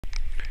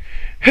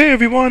Hey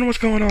everyone, what's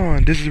going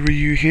on? This is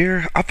Ryu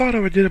here. I thought I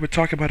would get up and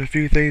talk about a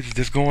few things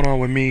that's going on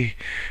with me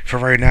for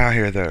right now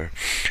here though.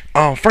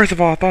 First of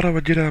all, I thought I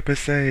would get up and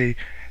say,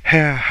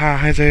 hey,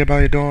 how's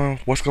everybody doing?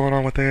 What's going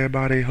on with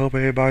everybody? Hope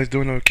everybody's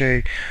doing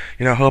okay.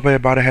 Hope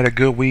everybody had a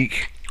good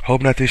week.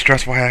 Hope nothing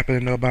stressful happened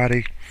to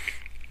nobody.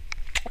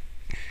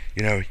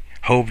 You know,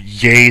 hope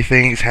yay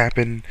things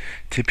happen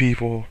to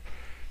people.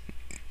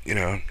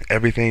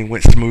 Everything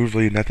went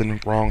smoothly, nothing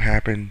wrong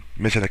happened,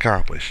 mission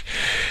accomplished.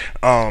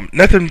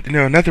 Nothing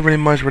really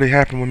much really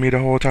happened with me the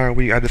whole entire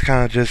week. I just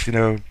kind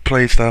of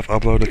played stuff,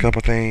 uploaded a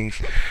couple things.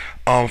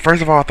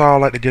 First of all, I thought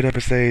I'd like to get up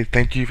and say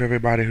thank you for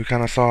everybody who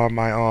kind of saw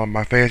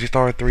my Phantasy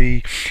Star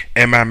 3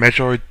 and my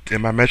Metroid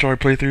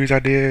playthroughs I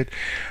did.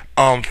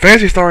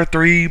 Phantasy Star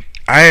 3,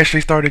 I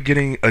actually started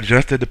getting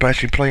adjusted to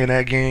actually playing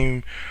that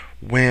game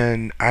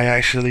when I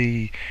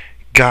actually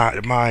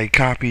got my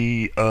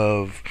copy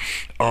of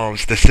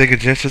the Sega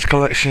Genesis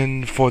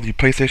collection for the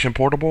PlayStation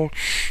Portable.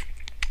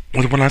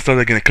 Was when I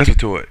started getting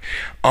accustomed to it.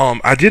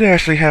 I did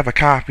actually have a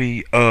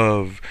copy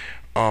of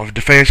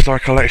the Phantasy Star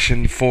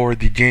collection for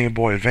the Game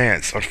Boy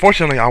Advance.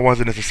 Unfortunately, I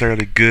wasn't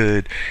necessarily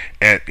good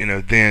at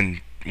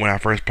then when I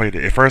first played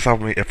it. At first I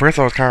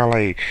was kind of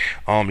like,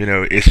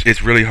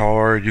 it's really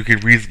hard. You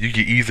could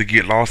easily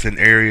get lost in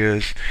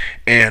areas,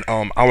 and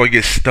I would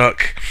get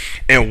stuck.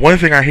 And one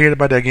thing I heard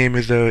about that game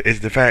is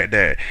the fact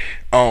that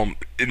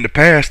in the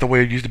past the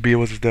way it used to be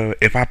was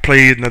if I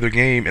played another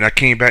game and I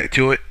came back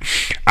to it,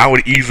 I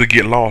would easily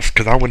get lost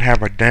because I wouldn't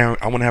have a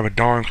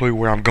darn clue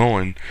where I'm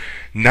going.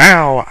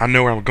 Now I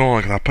know where I'm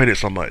going because I played it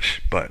so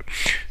much. But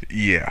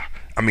yeah.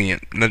 I mean,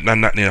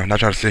 not trying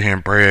to sit here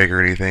and brag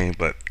or anything,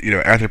 but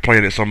after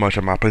playing it so much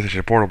on my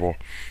PlayStation Portable,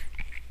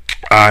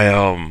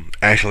 I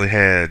actually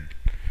had,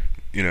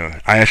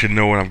 I actually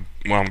know where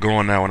I'm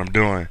going now, what I'm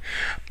doing.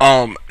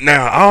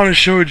 Now I only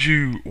showed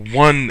you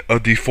one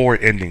of the four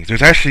endings.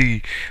 There's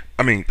actually,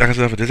 like I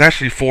said, there's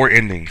actually four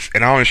endings,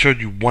 and I only showed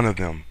you one of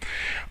them.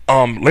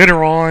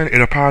 Later on,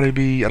 it'll probably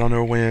be, I don't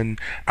know when,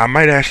 I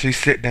might actually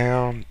sit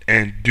down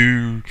and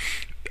do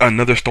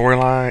another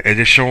storyline and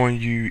just showing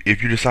you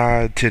if you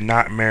decide to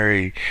not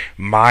marry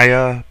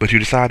Maya but you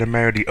decide to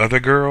marry the other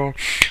girl,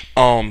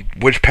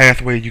 which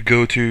pathway you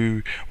go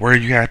to, where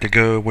you have to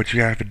go, what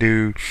you have to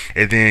do,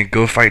 and then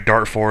go fight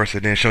Dark Force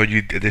and then show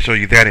you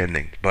that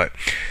ending. But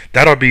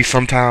that'll be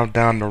sometime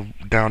down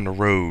the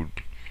road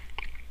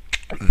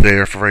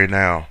there for right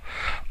now.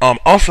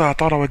 Also, I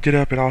thought I would get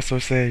up and also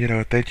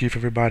say, thank you for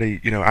everybody.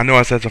 I know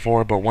I said it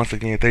before, but once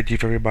again, thank you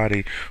for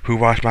everybody who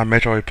watched my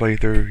Metroid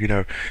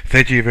playthrough.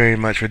 Thank you very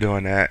much for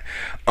doing that.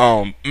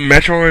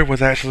 Metroid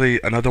was actually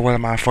another one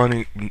of my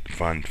funny,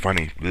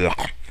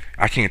 ugh,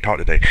 I can't talk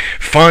today.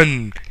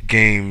 Fun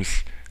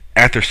games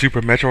after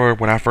Super Metroid.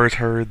 When I first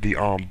heard the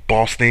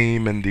boss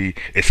theme and the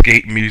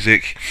escape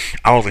music,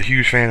 I was a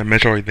huge fan of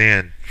Metroid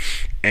then,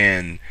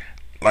 and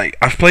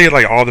I've played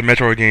all the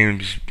Metroid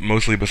games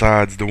mostly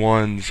besides the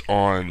ones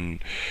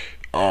on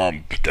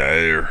the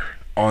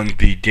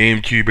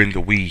GameCube and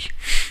the Wii,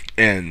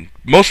 and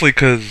mostly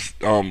because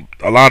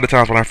a lot of the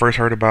times when I first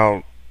heard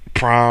about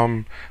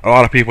Prime, a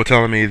lot of people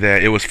telling me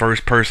that it was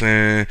first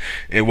person,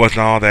 it wasn't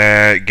all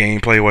that,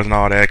 gameplay wasn't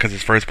all that because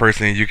it's first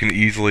person. You can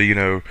easily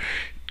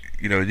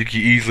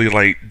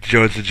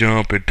judge the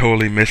jump and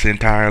totally miss it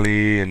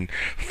entirely and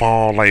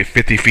fall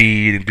 50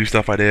 feet and do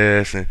stuff like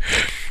this, and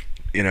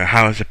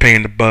how it's a pain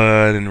in the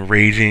butt and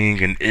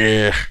raging and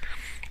ugh.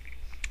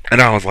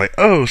 And I was like,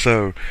 oh,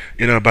 so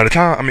by the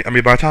time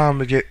by the time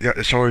I get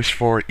the choice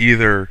for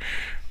either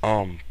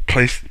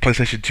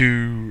PlayStation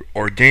 2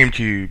 or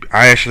GameCube,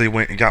 I actually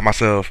went and got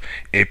myself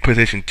a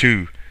PlayStation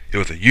 2. It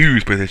was a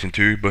used PlayStation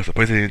 2, but it's a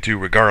PlayStation 2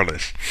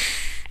 regardless.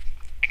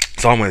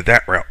 So I went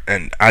that route,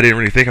 and I didn't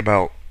really think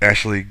about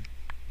actually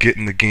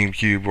getting the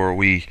GameCube or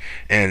Wii.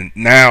 And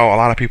now a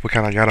lot of people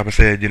kind of got up and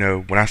said,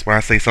 when I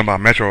say something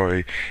about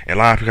Metroid, and a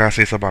lot of people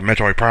say something about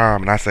Metroid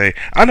Prime, and I say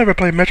I never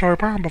played Metroid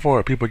Prime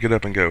before, people get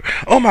up and go,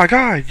 oh my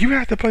god, you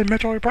have to play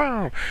Metroid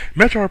Prime.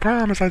 Metroid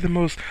Prime is the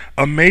most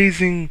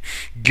amazing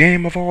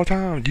game of all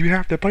time. You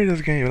have to play this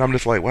game. And I'm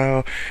just like,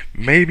 well,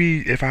 maybe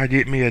if I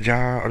get me a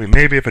job,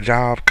 maybe if a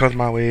job comes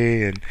my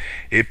way and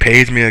it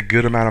pays me a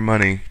good amount of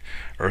money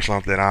or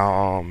something,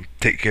 I'll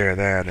take care of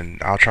that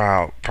and I'll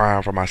try out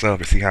Prime for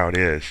myself and see how it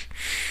is.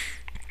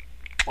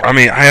 I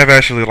have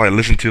actually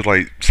listened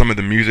to some of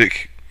the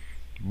music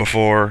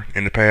before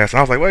in the past.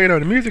 I was like, well,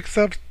 the music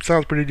stuff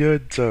sounds pretty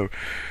good. So,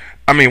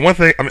 one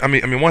thing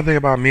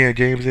about me and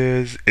games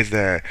is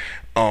that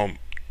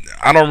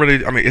I don't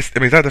really. It's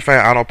not the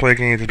fact I don't play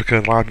games. It's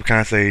because a lot of people kind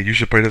of say you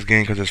should play this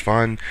game because it's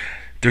fun.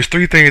 There's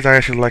three things I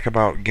actually like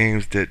about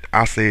games that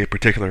I say in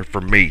particular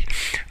for me.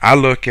 I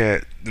look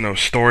at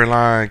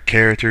storyline,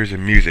 characters,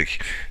 and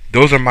music.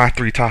 Those are my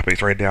three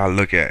topics right now I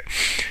look at.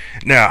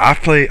 Now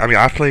I've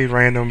played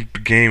random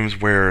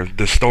games where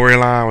the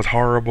storyline was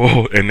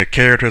horrible and the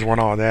characters weren't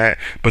all that,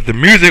 but the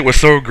music was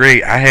so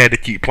great I had to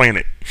keep playing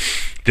it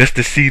just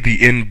to see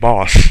the end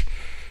boss.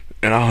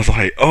 And I was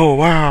like, oh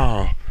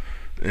wow,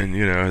 And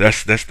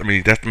that's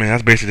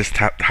basically just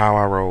how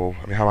I roll.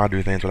 I mean, how I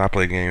do things when I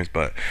play games.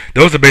 But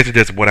those are basically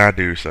just what I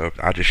do. So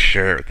I just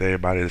share it with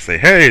everybody to say,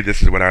 hey,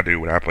 this is what I do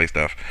when I play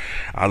stuff.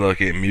 I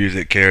look at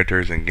music,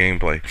 characters, and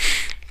gameplay,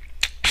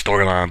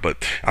 storyline.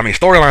 But I mean,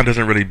 storyline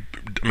doesn't really.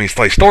 I mean, it's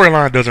like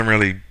storyline doesn't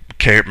really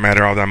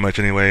matter all that much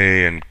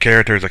anyway, and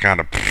characters are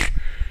kind of.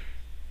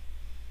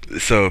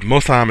 So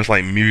most time it's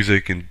like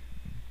music and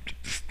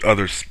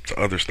other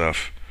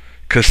stuff.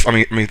 Cause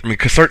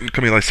cause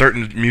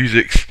certain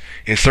musics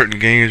in certain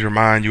games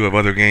remind you of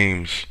other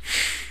games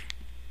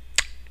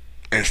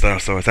and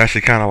stuff. So it's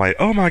actually kind of like,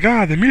 oh my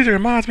god, the music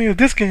reminds me of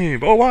this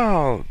game. Oh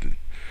wow,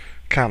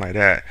 kind of like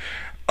that.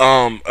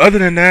 Other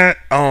than that,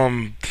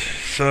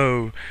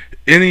 so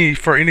any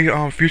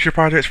future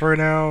projects for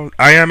now,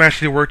 I am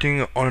actually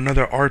working on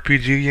another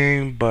RPG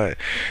game, but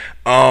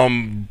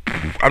um,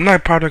 I'm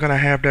not probably gonna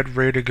have that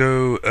ready to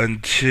go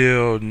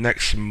until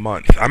next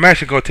month. I'm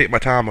actually gonna take my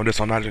time on this.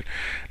 I'm not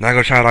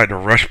gonna try like to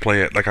rush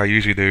play it like I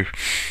usually do,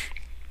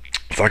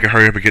 so I can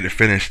hurry up and get it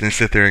finished. Then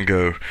sit there and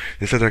go.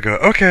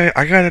 Okay,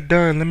 I got it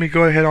done. Let me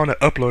go ahead on and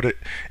upload it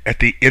at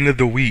the end of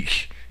the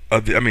week.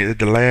 At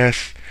the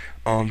last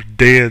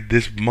day of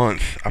this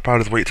month. I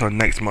probably just wait till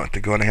next month to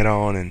go ahead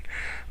on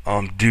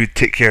and do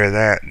take care of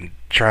that and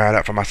try it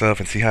out for myself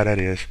and see how that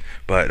is.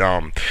 But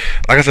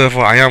like I said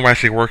before, I am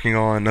actually working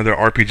on another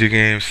RPG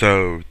game,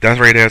 so that's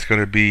right there. It's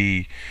gonna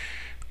be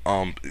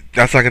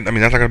that's not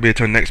gonna be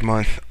until next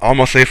month. I'm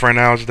gonna say for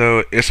now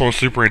though, it's on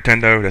Super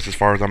Nintendo. That's as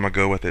far as I'm gonna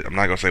go with it. I'm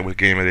not gonna say what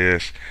game it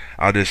is.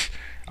 I'll just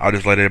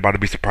let everybody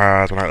be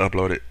surprised when I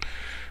upload it.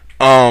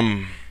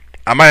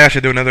 I might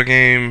actually do another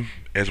game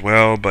as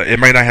well, but it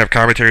might not have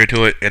commentary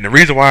to it. And the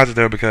reason why is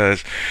though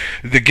because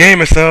the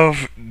game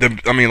itself,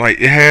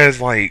 it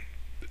has like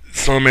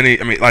so many.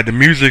 I mean, like the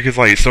music is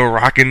like so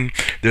rocking.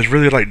 There's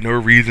really like no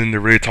reason to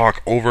really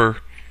talk over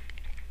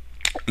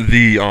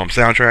the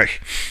soundtrack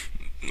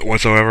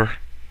whatsoever.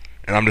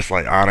 And I'm just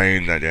like, I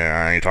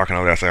ain't talking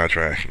over that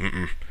soundtrack.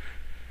 Mm-mm.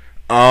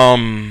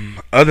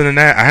 Other than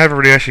that, I haven't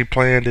really actually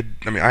planned it.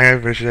 I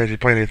haven't actually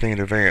planned anything in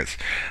advance.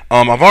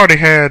 I've already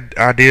had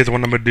ideas of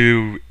what I'm gonna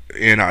do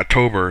in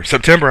October.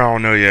 September, I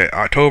don't know yet.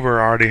 October,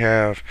 I already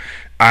have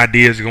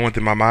ideas going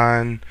through my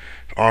mind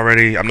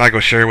already. I'm not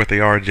gonna share what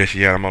they are just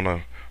yet. I'm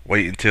gonna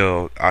wait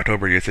until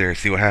October gets here and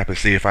see what happens.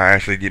 See if I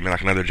actually get me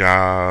like another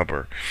job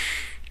or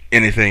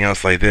anything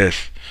else like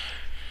this.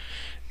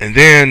 And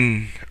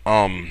then,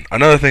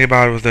 another thing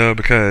about it was though,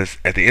 because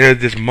at the end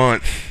of this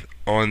month,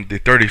 on the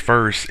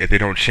 31st, if they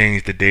don't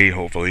change the date,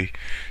 hopefully,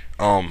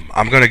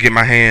 I'm gonna get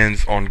my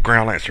hands on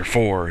Ground Lancer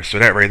 4. So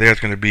that right there is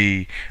gonna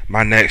be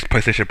my next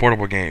PlayStation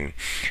Portable game,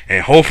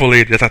 and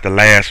hopefully that's not the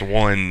last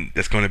one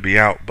that's gonna be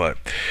out. But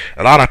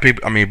a lot of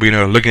people,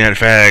 looking at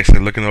facts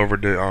and looking over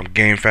the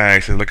game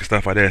facts and looking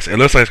stuff like this, it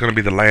looks like it's gonna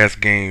be the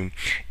last game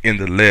in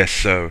the list.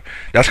 So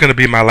that's gonna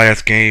be my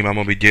last game I'm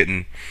gonna be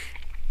getting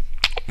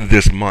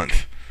this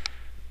month.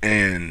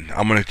 And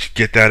I'm gonna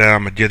get that out.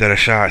 I'm gonna give that a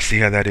shot, see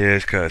how that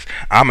is, cause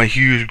I'm a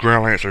huge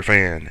Ground Lancer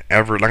fan.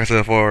 Like I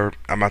said before,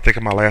 I think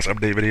in my last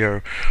update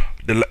video,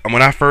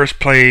 when I first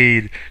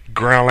played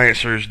Ground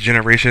Lancers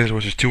Generations,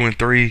 which is 2 and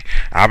 3,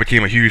 I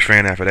became a huge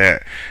fan after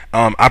that.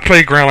 I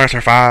played Ground Lancer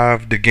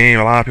 5, the game.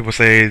 A lot of people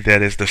say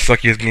that it's the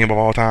suckiest game of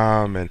all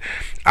time, and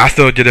I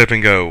still get up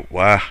and go,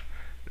 wow,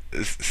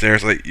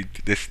 seriously,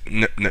 this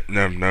no.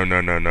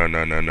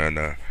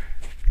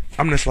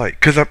 I'm just like,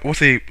 cause we'll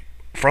see.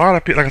 For a lot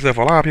of people, like I said,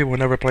 for a lot of people who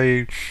never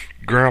played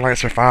Ground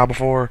Lancer 5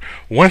 before,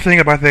 one thing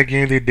about that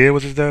game they did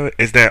is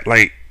that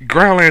like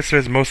Ground Lancer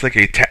is most like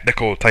a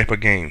tactical type of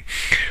game.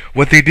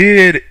 What they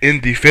did in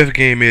the 5th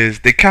game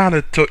is they kind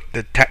of took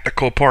the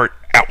tactical part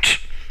out,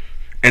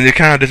 and they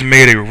kind of just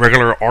made a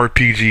regular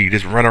RPG.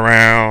 Just run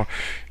around.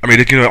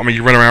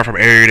 You run around from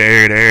area to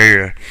area to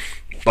area,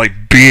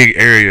 like big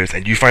areas,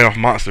 and you fight off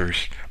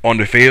monsters on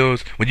the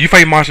fields. When you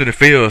fight monsters in the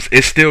fields,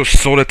 it's still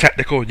sort of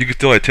tactical. You can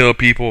still like tell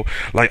people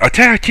like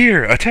attack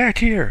here, attack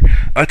here,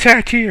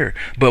 attack here.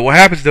 But what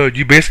happens though,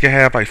 you basically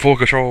have like full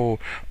control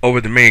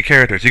over the main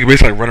characters. You can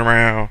basically like run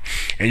around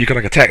and you can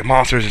like attack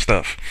monsters and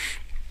stuff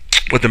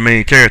with the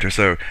main character.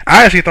 So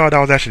I actually thought that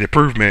was actually an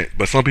improvement,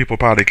 but some people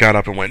probably got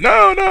up and went,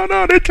 no,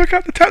 they took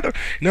out the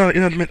tactical. No,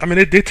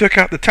 they took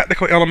out the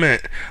tactical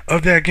element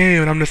of that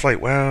game, and I'm just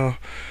like, well,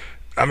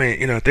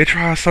 they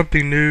try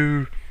something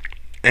new.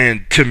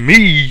 And to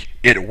me,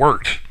 it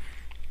worked.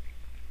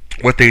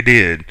 What they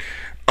did,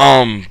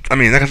 like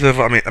I said,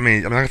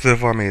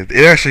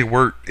 it actually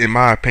worked in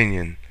my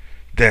opinion.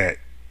 That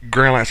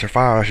Grand Lancer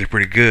 5 is actually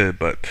pretty good,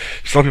 but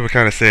some people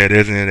kind of say it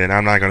isn't, and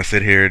I'm not gonna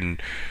sit here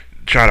and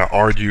try to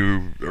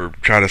argue or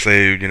try to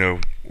say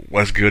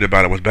what's good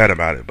about it, what's bad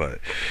about it.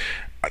 But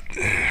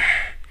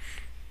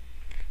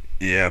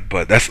yeah,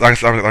 but that's like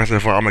I said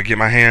before. I'm gonna get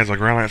my hands on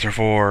Grand Lancer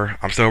 4.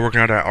 I'm still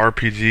working on that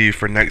RPG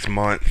for next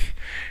month.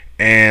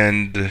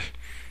 And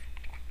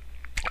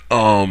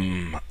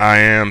I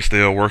am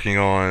still working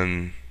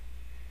on,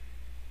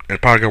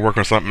 and probably gonna work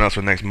on something else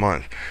for next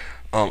month.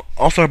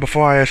 Also,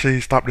 before I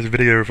actually stop this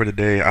video for the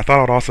day, I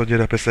thought I'd also get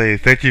up and say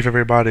thank you for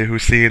everybody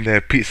who's seeing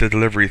that pizza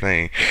delivery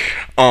thing.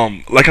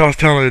 Like I was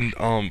telling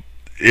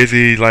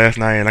Izzy last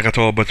night, and like I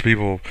told a bunch of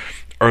people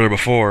earlier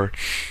before,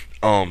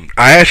 I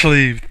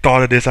actually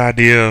thought of this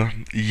idea.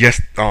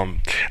 Yes, I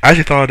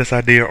actually thought of this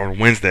idea on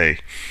Wednesday,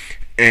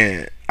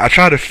 and I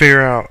tried to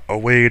figure out a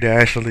way to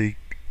actually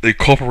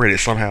incorporate it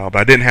somehow, but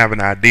I didn't have an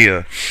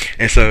idea,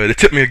 and so it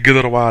took me a good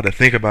little while to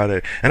think about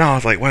it. And I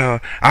was like, well,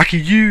 I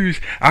could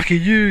use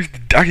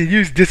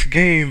this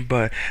game,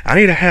 but I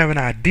need to have an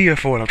idea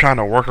for it. I'm trying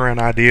to work around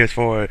ideas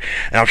for it,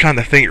 and I'm trying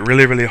to think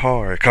really, really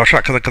hard. Cause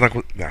I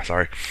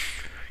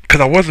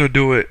was gonna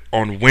do it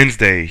on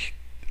Wednesday,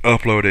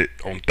 upload it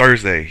on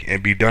Thursday,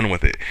 and be done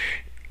with it.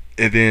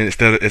 And then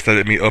instead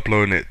of me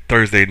uploading it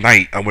Thursday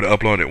night, I would have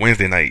uploaded it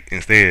Wednesday night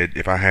instead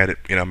if I had it.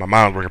 My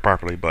mind was working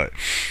properly, but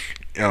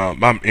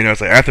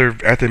it's like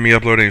after me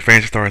uploading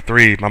Fantasy Star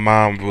 3, my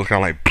mom was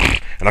kind of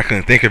like, and I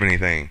couldn't think of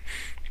anything.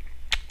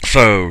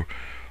 So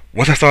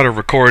once I started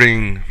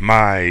recording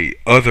my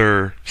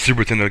other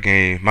Super Nintendo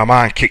game, my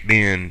mind kicked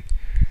in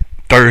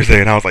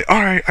Thursday, and I was like,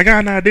 all right, I got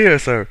an idea.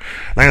 So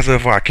like I said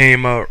before, I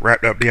came up,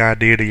 wrapped up the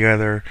idea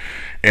together,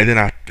 and then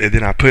I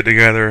put it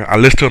together. I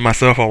listened to it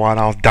myself for a while, and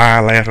I was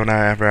dying laughing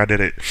after I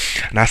did it.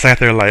 And I sat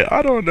there like,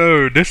 I don't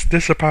know, this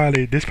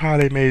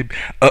probably may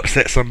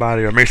upset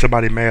somebody or make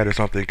somebody mad or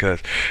something. Cause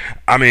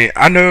I mean,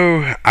 I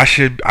know I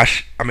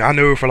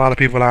know for a lot of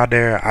people out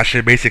there, I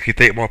should basically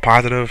think more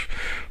positive,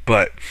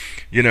 but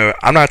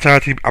I'm not trying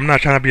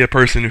to be a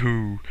person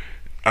who.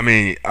 I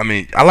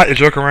like to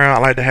joke around. I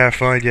like to have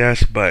fun,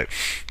 yes, but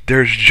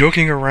there's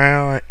joking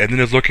around and then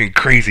there's looking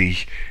crazy.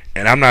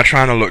 And I'm not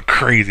trying to look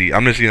crazy.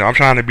 I'm just, I'm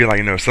trying to be like,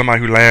 somebody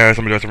who laughs,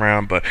 somebody jokes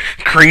around, but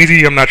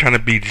crazy, I'm not trying to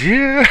be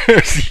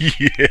just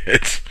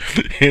yet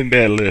in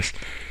that list.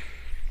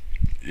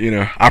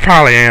 I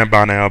probably am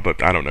by now,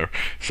 but I don't know.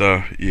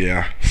 So,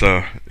 yeah.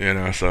 So,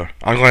 so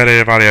I'm glad that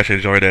everybody actually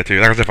enjoyed that too.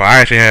 Like I said, I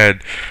actually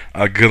had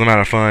a good amount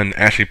of fun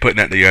actually putting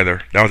that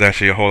together. That was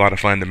actually a whole lot of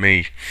fun to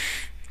me.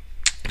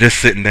 Just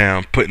sitting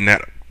down, putting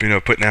that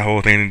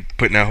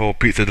whole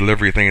pizza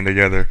delivery thing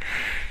together.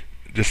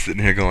 Just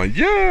sitting here going,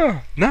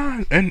 yeah,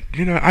 nah, and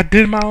I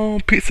did my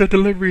own pizza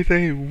delivery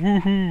thing.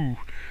 Woohoo!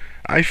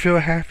 I feel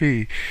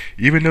happy,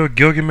 even though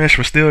Gilgamesh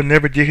will still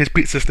never get his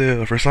pizza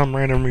still for some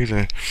random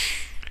reason.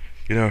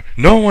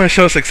 No one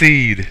shall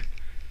succeed.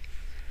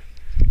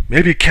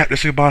 Maybe Captain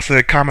Tsubasa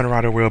and Kamen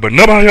Rider will, but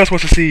nobody else will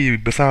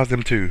succeed besides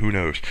them two. Who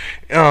knows?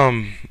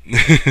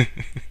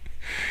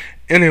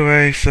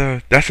 Anyway, so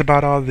that's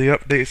about all the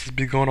updates that's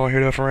been going on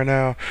here for right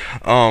now.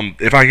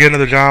 If I get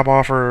another job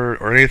offer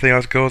or anything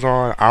else goes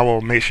on, I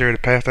will make sure to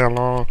pass that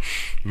along,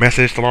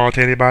 message along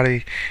to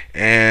anybody,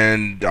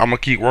 and I'm gonna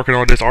keep working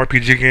on this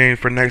RPG game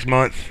for next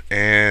month,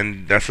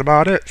 and that's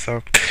about it.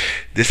 So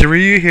this is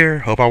Ryu here.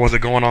 Hope I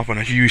wasn't going off on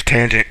a huge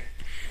tangent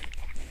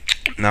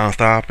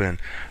non-stop, and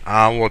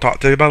I will talk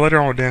to you about later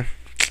on then.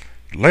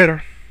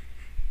 Later.